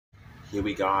Here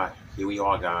we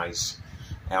are, guys.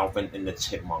 Alvin and the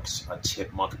Chipmunks, a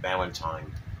chipmunk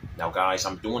Valentine. Now, guys,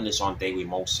 I'm doing this on daily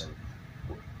motion.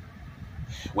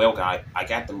 Well, guys, I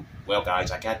got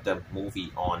the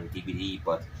movie on DVD,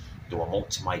 but the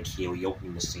remote to my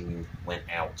karaoke machine went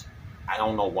out. I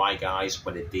don't know why, guys,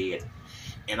 but it did.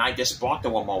 And I just bought the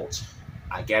remote.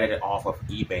 I got it off of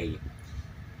eBay.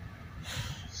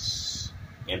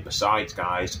 And besides,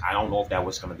 guys, I don't know if that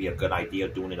was going to be a good idea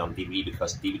doing it on DVD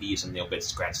because DVD is a little bit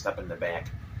scratched up in the back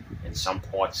and some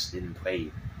parts didn't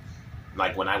play.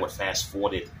 Like when I would fast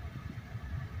forward it,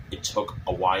 it took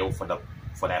a while for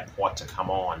that part to come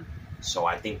on. So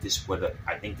I think this would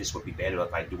be better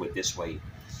if I do it this way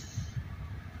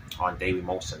on daily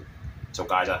motion. So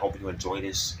guys, I hope you enjoy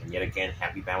this, and yet again,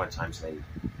 happy Valentine's Day.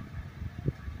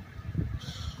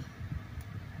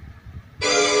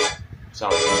 So.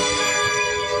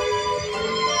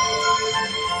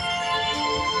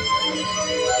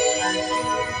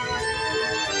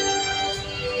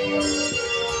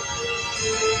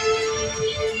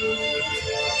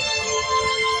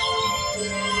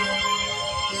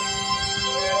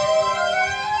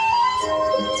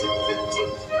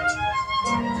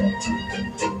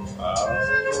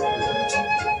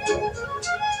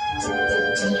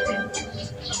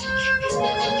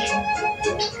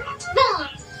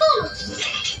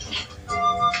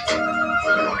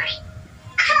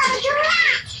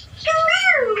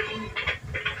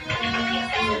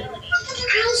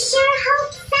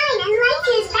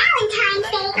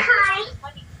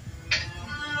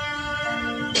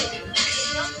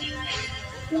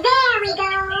 There we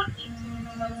go.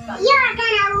 You're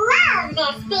gonna love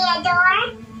this, Theodore.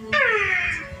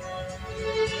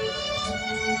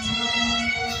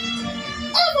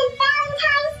 Isn't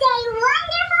Valentine's Day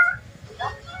wonderful?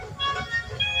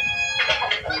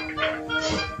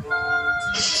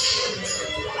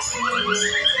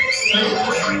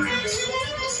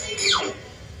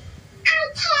 I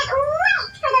can't wait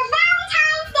for the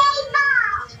Valentine's Day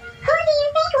ball. Who do you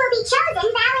think will be chosen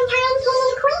Valentine King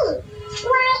and Queen?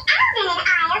 Why, Alvin and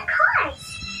I, of course.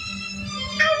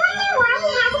 I wonder why he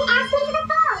hasn't asked me to the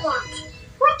ball yet.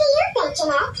 What do you think,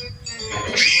 Jeanette?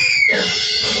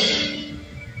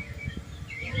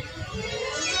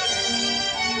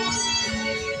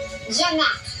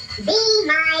 Jeanette, be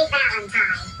my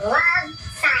Valentine. Love,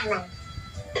 Simon.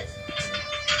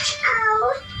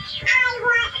 Oh, I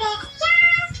want this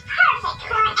just perfect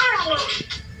for Eleanor.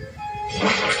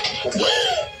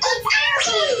 It's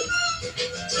Alvin!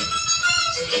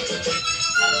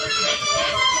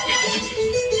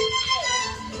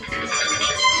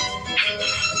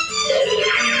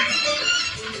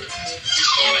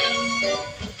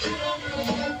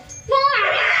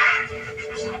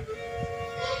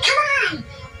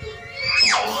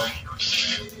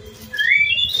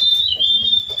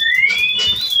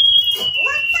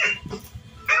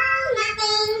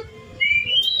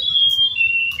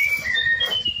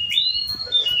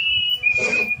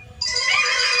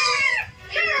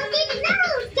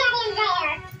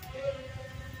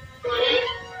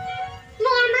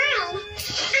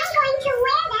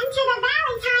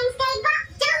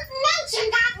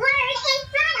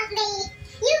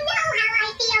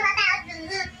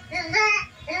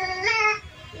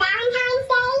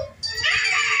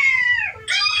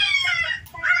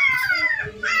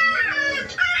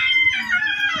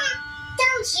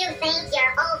 You think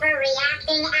you're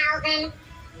overreacting, Alvin?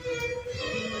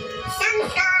 Some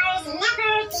scars never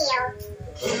heal.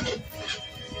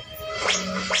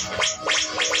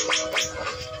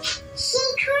 She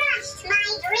crushed my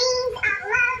dreams of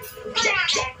love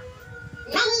forever.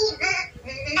 Many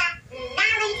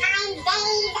Valentine's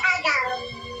days ago.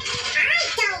 I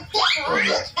don't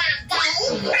dislike that day.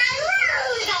 I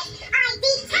loathe it. I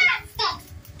detest it.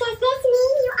 Does this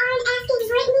mean you aren't asking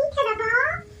Brittany to the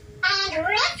ball? And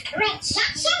risk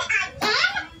rejection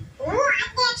again? What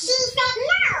if she said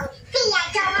no,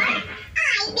 Theodore?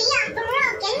 I'd be a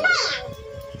broken man.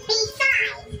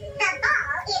 Besides, the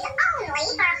ball is only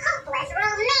for hopeless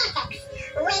romantics,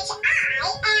 which I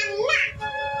am not.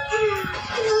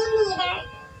 Me neither.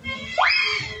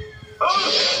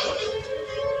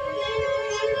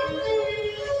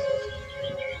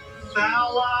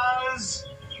 Fellas!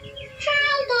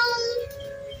 Hi, babe.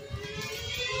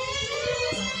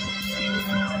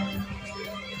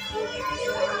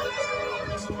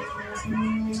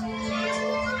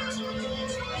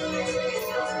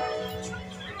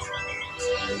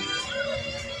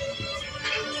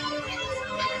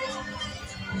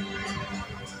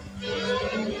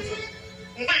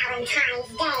 Valentine's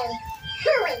Day.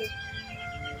 Hooey.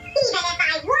 Even if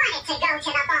I wanted to go to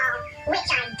the ball, which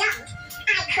I don't,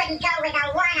 I couldn't go with the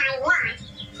one I want.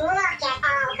 Look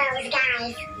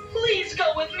is. Please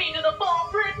go with me to the ball,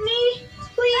 Brittany.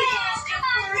 Please. Come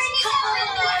on, Brittany, go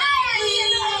with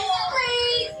me.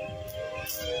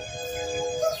 Please.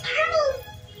 He's coming.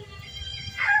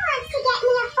 Who wants to get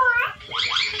me a fork?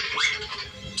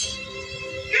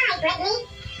 Hi, Brittany.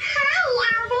 Hi,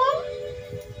 Alvin.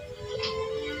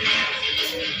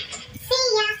 See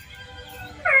ya.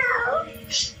 Oh.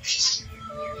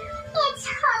 It's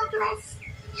hopeless.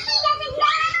 He doesn't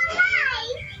know I'm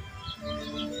alive.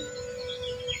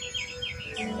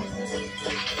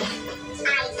 I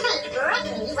think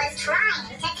Brittany was trying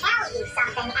to tell you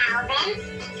something, Alvin.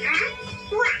 Huh?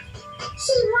 What?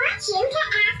 She wants you to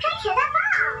ask her to the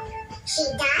ball. She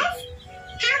does?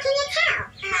 How can you tell?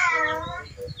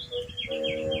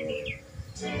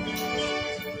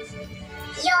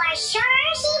 You're sure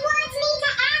she wants me to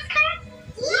ask her?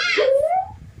 Yes!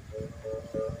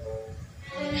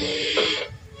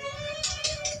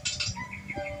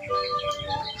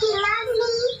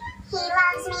 He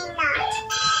loves me not.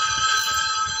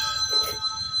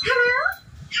 Hello?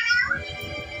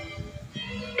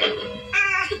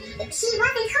 She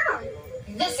wasn't home.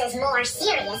 This is more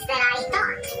serious than I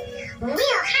thought.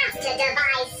 We'll have to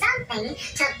devise something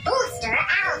to booster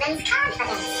Alvin's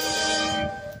confidence.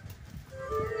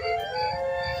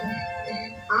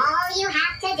 All you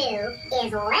have to do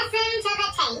is listen to the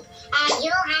tape, and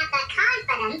you'll have the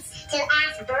confidence to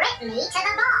ask Brittany to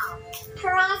the ball.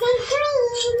 Pleasant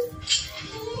dreams.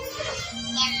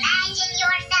 Imagine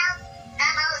yourself the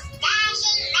most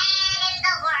dashing man in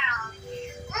the world.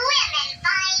 Women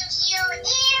find you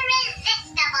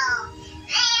irresistible.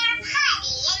 They're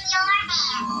putty in your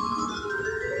hand.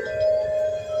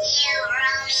 You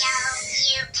Romeo,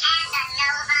 you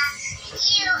Casanova,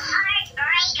 you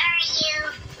heartbreaker, you.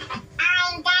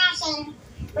 I'm dashing,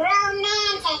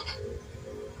 romantic.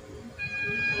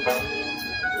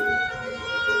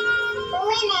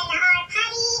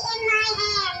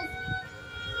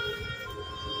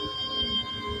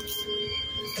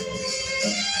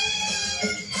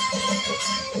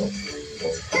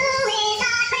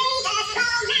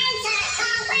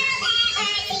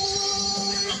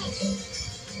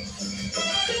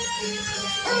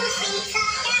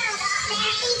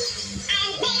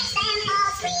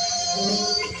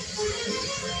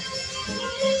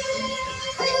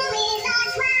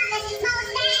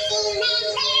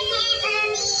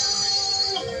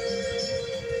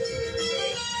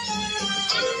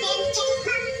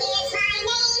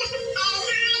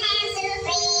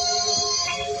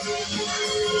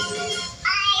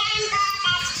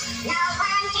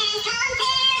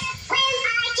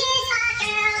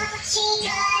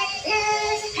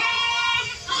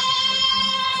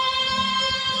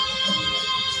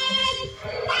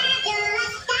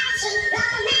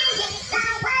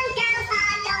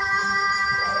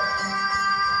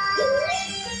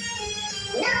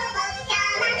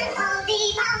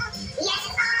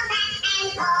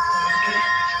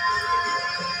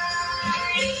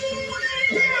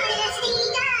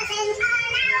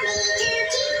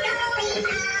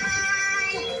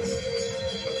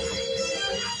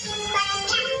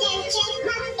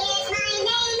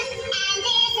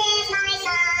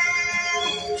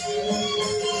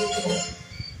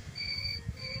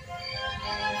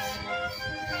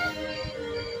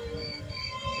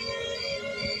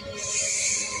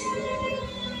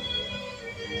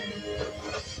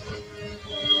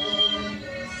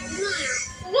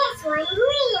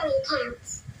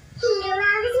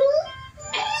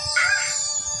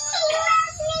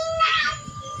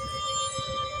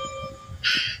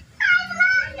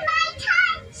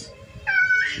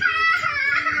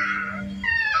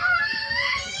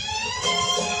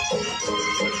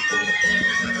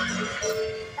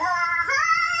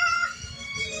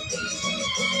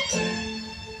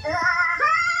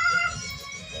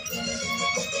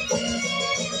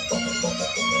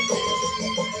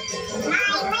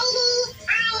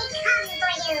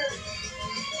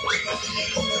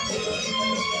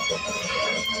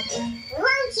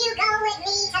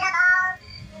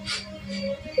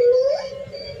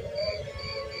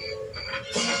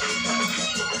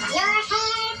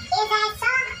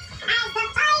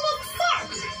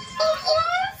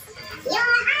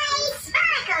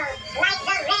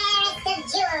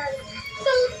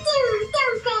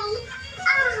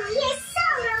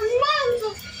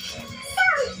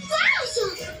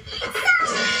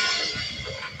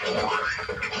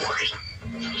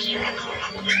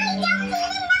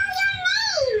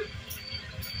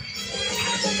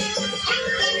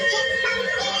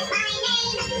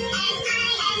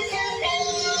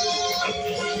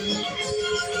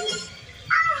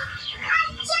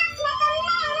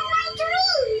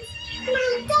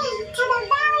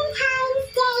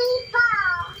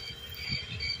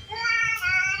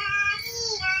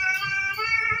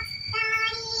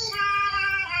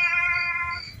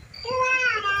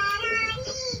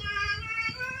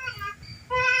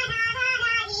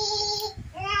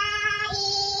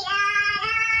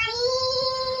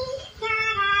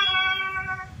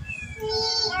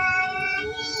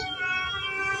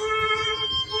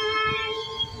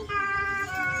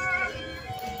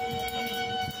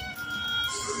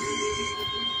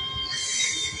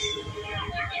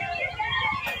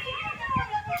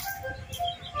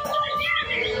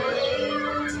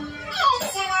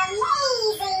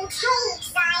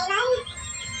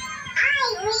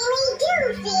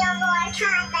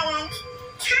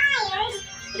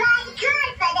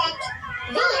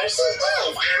 she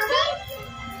is, Alvin.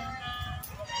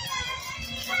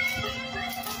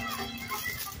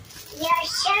 You're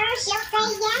sure she'll say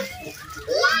yes?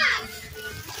 Yes!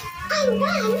 And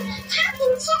then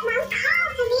Captain Chipmunk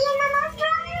called to me in the most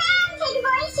romantic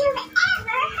voice you've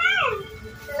ever heard.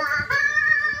 La-ha,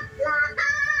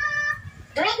 la-ha.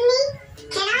 Brittany,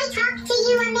 can I talk to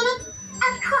you a minute?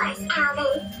 Of course,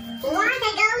 Alvin. Want to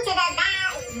go to the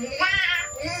ball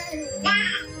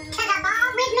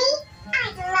with me?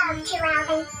 I'd love to,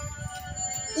 Alvin.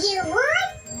 You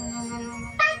would?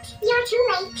 But you're too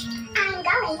late. I'm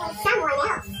going with someone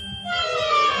else.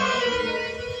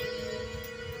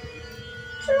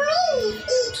 Please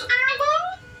eat, Alvin.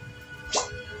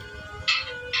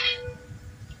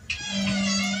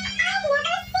 I've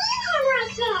never seen him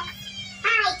like this. I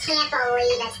can't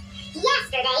believe it.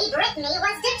 Yesterday, Brittany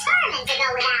was determined to go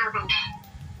with Alvin.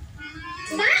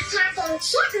 That Captain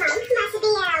Chipmunk must be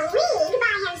in a league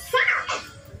by himself.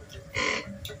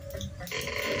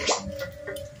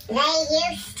 They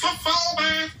used to say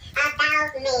that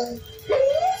about me.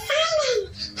 Simon,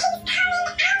 he's coming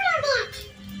out of it.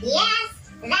 Yes,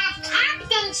 that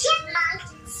Captain Chipmunk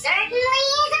certainly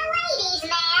is a ladies'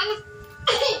 man.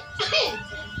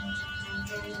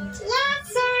 Yes,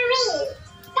 sirree.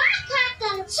 That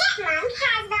Captain Chipmunk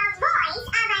has the voice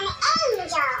of an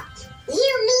angel.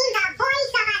 You mean the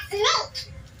voice of a snake?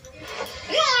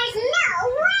 There's no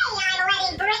way I'm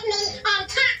letting Brittany and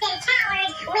Captain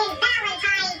Towers with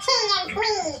Valentine, King and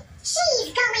Queen. She's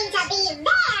going to be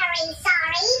very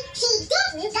sorry she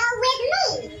didn't go with me.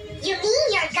 You mean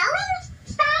you're going?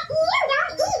 But you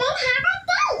don't even have a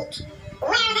date.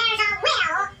 Where there's a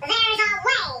will, there's a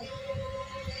way.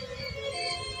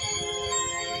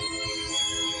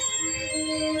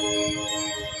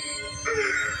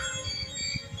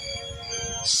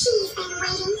 She's been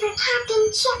waiting for Captain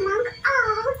Chipmunk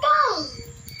all day.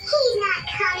 He's not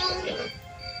coming.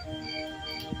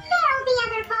 There'll be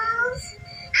other balls.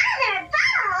 Other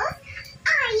balls?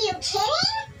 Are you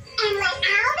kidding? And let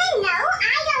Alvin know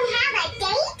I don't have a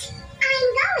date? I'm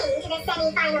going to the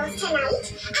semifinals tonight,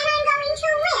 and I'm going to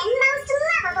win Most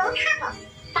Lovable Couple.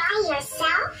 By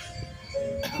yourself?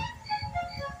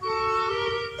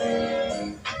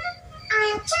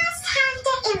 I'll just have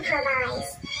to improvise.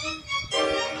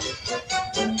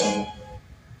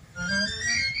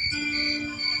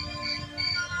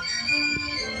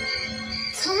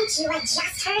 Can't you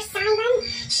adjust her, Simon?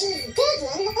 She's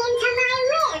digging into my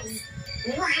ribs.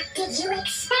 What did you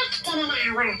expect in an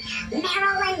hour?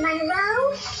 Marilyn Monroe?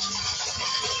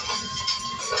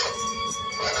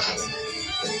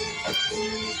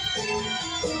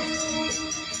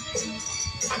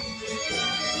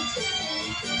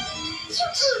 You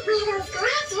can't wear those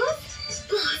glasses.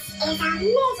 This is a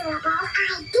miserable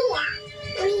idea.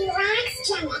 Relax,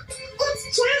 Janet. It's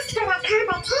just for the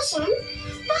competition.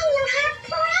 Then you'll have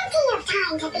plenty of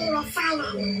time to be with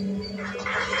Simon.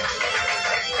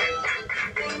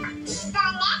 The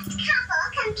next couple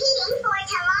competing for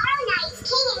tomorrow night's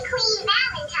King and Queen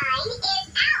Valentine is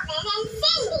Alvin and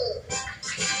Cindy.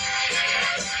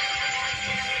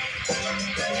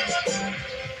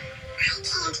 I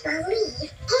can't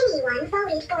believe anyone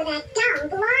voted for that dumb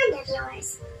blonde of yours.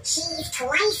 She's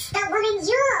twice the woman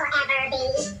you'll ever be.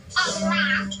 And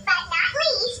last but not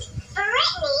least,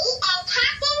 Brittany and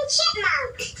Captain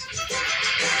Chipmunk.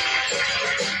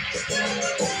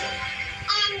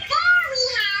 And there we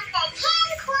have the 10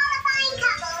 qualifying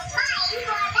couples vying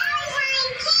for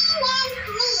Valentine, King and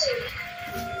Queen.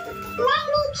 Let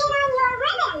me pin on your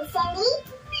ribbon, Cindy.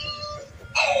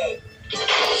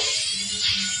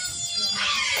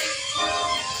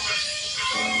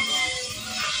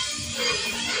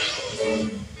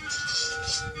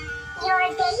 Your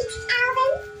date,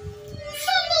 Alvin?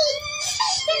 Cindy,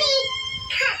 speak to me!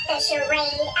 Cut the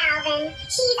charade, Alvin.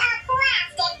 She's a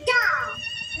plastic doll.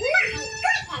 My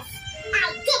goodness! I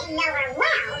didn't know her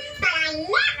well, but I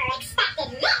never expected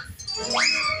this.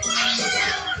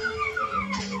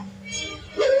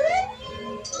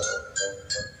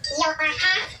 You're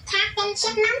half Captain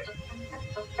Chipmunk?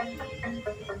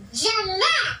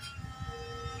 Jeanette!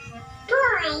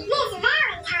 Boy, this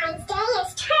Valentine's Day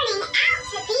is turning out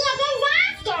to be a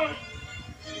disaster.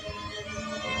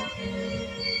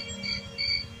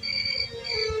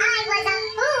 I was a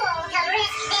fool to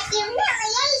risk this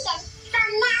humiliation. From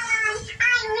now on,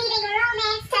 I'm leaving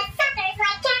romance to suckers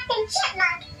like Captain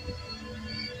Chipmunk.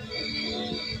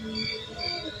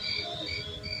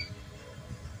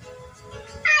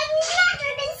 I've never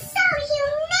been so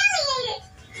humiliated.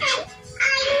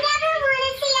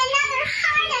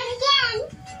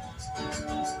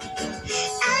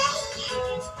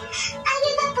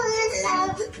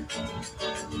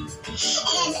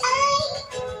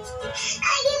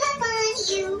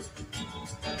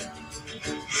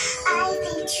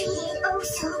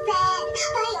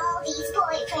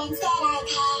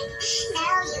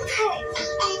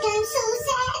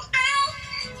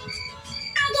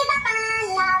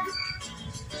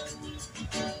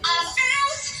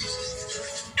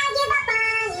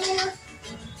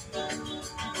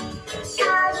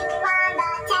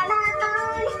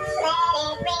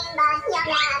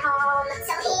 don't have a home,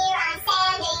 so here I'm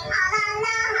standing all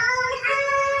alone. I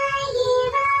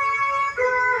give up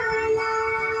on love.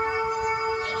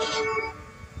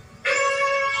 I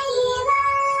give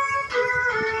up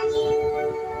on you.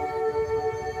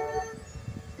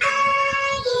 I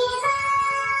give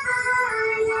up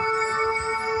on love.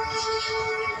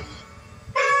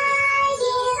 I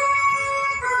give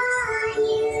up on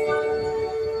you.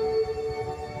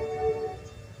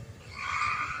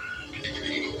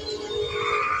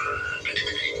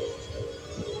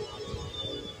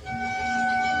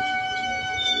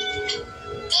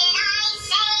 Did I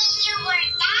say you were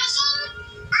dashing?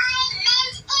 I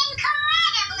meant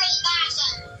incredibly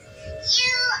dashing.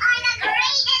 You are the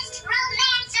greatest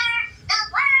romancer the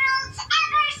world's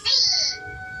ever seen.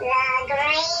 The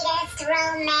greatest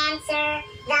romancer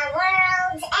the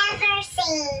world's ever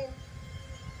seen.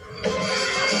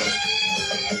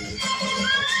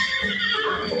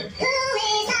 Who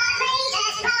is the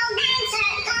greatest romancer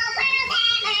the world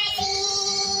ever seen?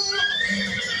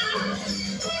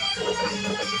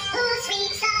 Who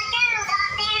sweeps the girls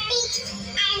off their feet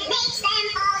and makes them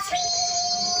all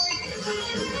scream?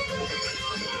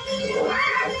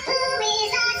 Who is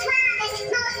the suavest,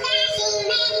 most dashing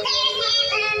man there's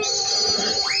ever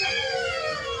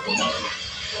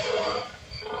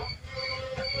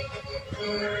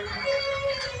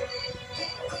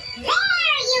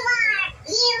There you are,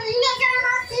 you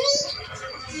miserable sneak!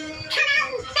 Come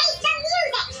out and face the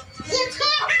music! You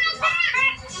can't hide forever!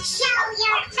 Show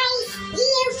your face,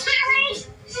 you coward!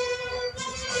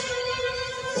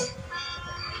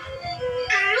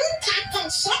 I'm Captain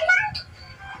Chipmunk?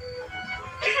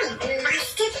 I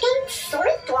must have been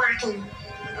sleepwalking.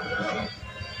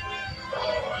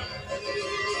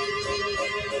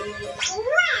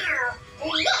 Wow!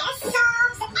 This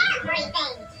solves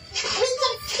everything! We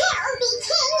can still be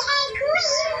King and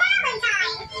Queen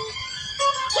Valentine! To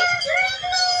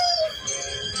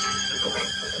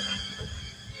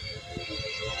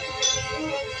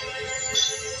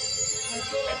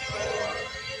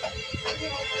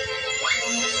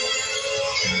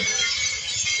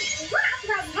What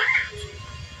was that?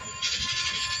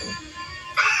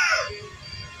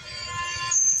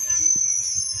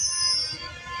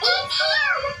 It's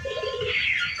him!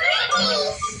 Brittany!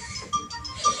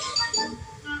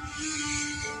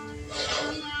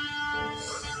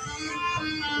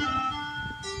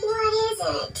 What is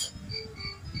it?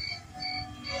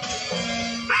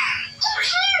 It's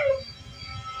him!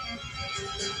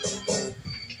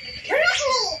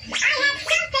 Brittany, I have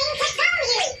something to tell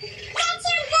you. That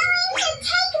you're going to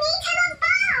take me to the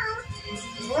ball.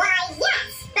 Why,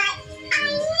 yes, but I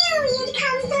knew you'd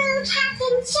come through,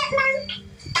 Captain Chipmunk.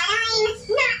 But I'm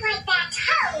not like that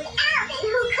toad, Alvin,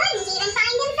 who couldn't even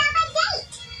find himself a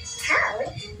date. Toad?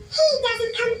 He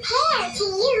doesn't compare to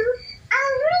you.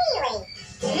 Oh, really?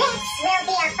 This will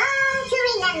be a ball to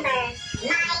remember,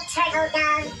 my turtle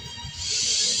dove.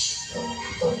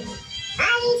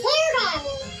 Until then,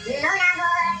 mon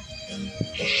amour.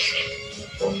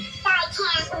 I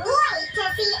can't wait to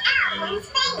see Alvin's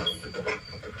face.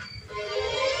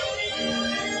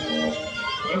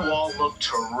 You all look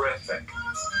terrific.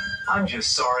 I'm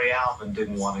just sorry Alvin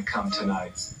didn't want to come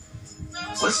tonight.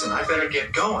 Listen, I better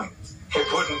get going. It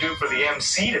wouldn't do for the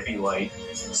MC to be late.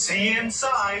 See you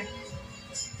inside.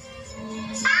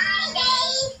 Bye,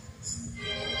 Dave.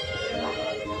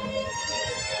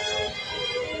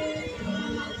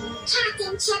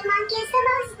 Captain Chipmunk is the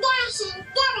most dashing,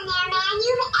 debonair man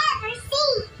you've ever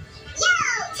seen. Yo,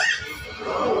 Tuck!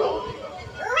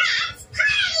 Let's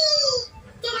party!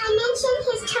 Did I mention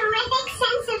his terrific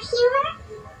sense of humor?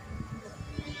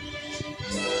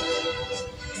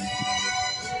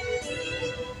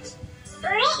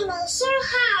 Brittany sure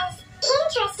has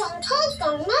interesting taste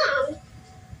in men.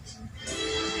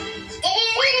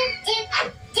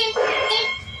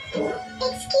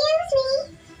 Excuse me.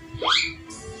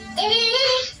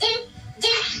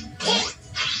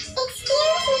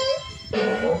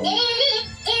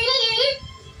 Excuse me.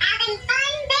 Having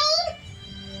fun, babe?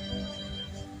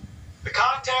 The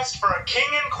contest for a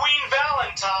King and Queen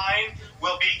Valentine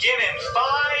will begin in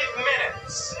 5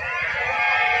 minutes.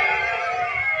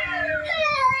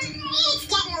 It's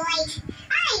getting late.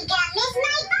 I'm gonna miss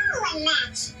my bowling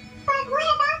match. But what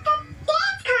about the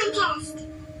dance contest?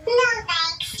 No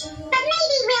thanks. But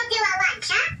maybe we'll do a lunch,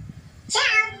 huh?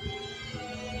 Ciao.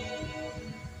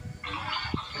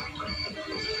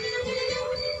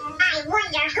 I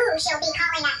wonder who she'll be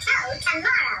calling a toad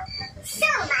tomorrow. So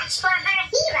much for her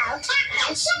hero,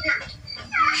 Captain Chipmunk.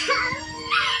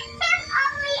 If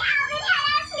only Alvin had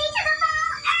asked me to the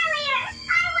ball earlier,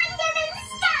 I wouldn't have been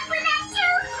stuck with that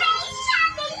two-faced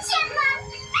Captain Chipmunk.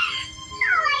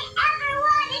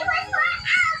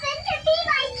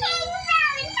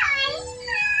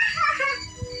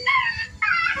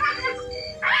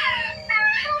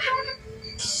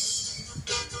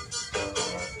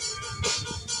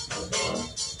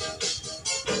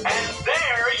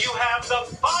 have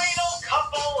the final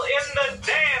couple in the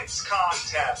dance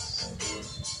contest.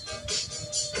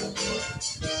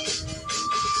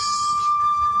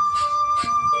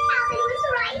 Alvin was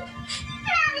right.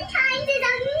 Valentine's is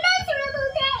a miserable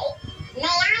day. May I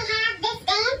have this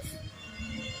dance?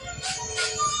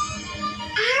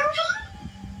 Alvin?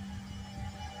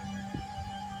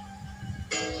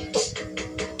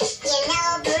 You know,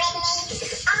 Brittany,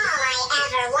 all I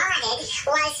ever wanted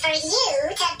was for you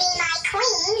to be my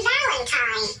queen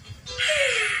Valentine.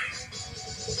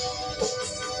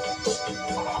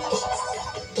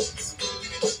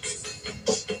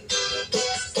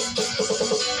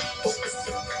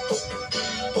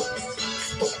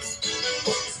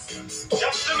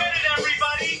 Just a minute,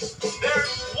 everybody.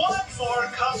 There's one more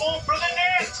couple for the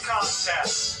dance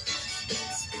contest.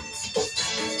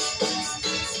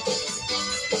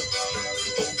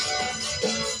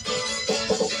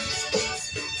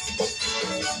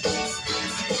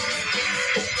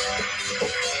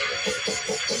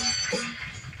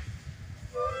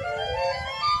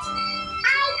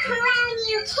 I crown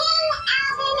you King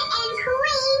Alvin and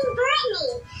Queen Brittany,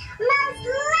 most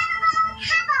lovable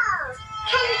couple.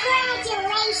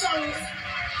 Congratulations.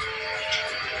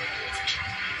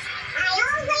 I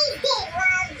always did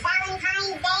love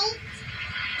Valentine's Day.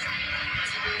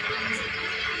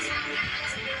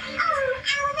 Oh,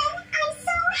 Alvin, I'm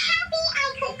so happy I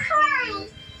could cry.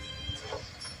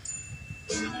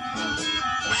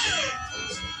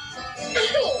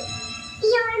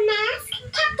 Your mask,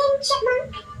 Captain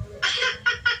Chipmunk?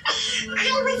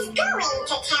 I was going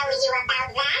to tell you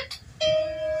about that.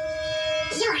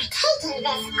 You're taking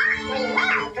this awfully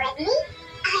well, Brittany.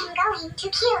 I'm going to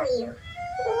kill you.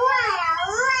 What a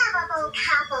lovable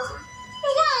couple.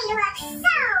 They look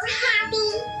so happy.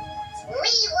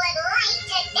 We would like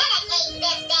to dedicate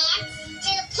this dance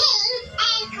to King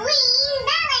and Queen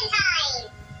Valentine.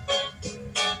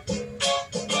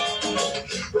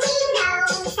 We know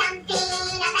something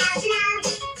about love.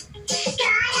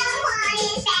 Gotta want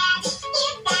it bad.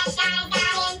 If that guy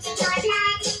got into your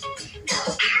blood, go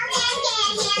out and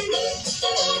get him.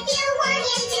 If you want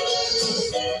him to be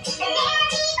the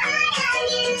very part of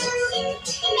you,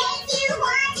 make you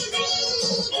want to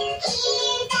breathe.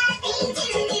 Here's the thing to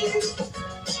do.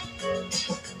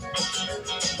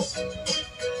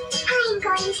 I'm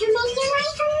going to make your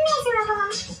life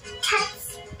miserable. Toots,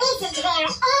 isn't there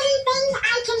anything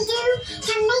I can do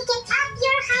to make it up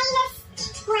your highness?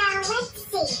 Well, let's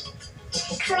see.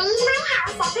 Clean my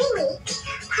house every week,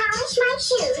 polish my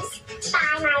shoes,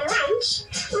 buy my lunch,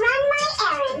 run my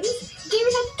errands, do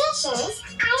the dishes,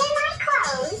 iron my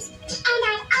clothes, and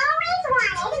I've always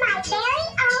wanted my very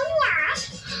own yacht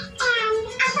and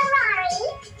a Ferrari.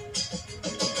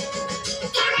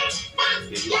 Tell her that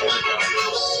you're never gonna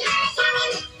leave her. Tell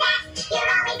him that you're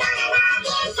always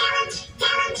gonna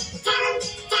love him. Tell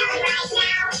him right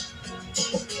now.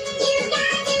 You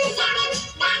got to tell him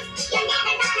that you're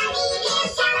never gonna leave him.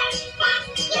 Tell her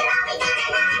that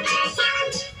you're always gonna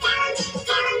love her.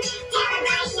 Tell him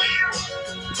right now.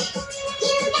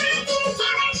 You got to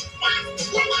tell her that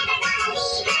you're never gonna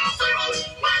leave her. Tell him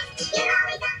that you're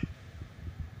always gonna.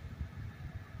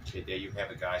 Okay, there you have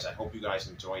it, guys. I hope you guys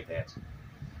enjoyed that.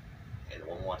 And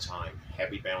one more time,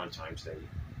 happy Valentine's Day.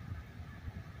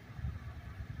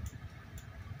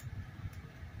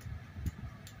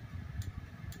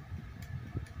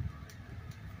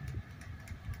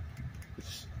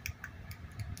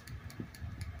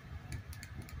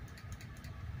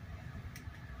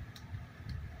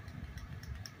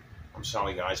 I'm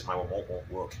sorry, guys, my remote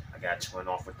won't work. I gotta turn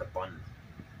off with the button.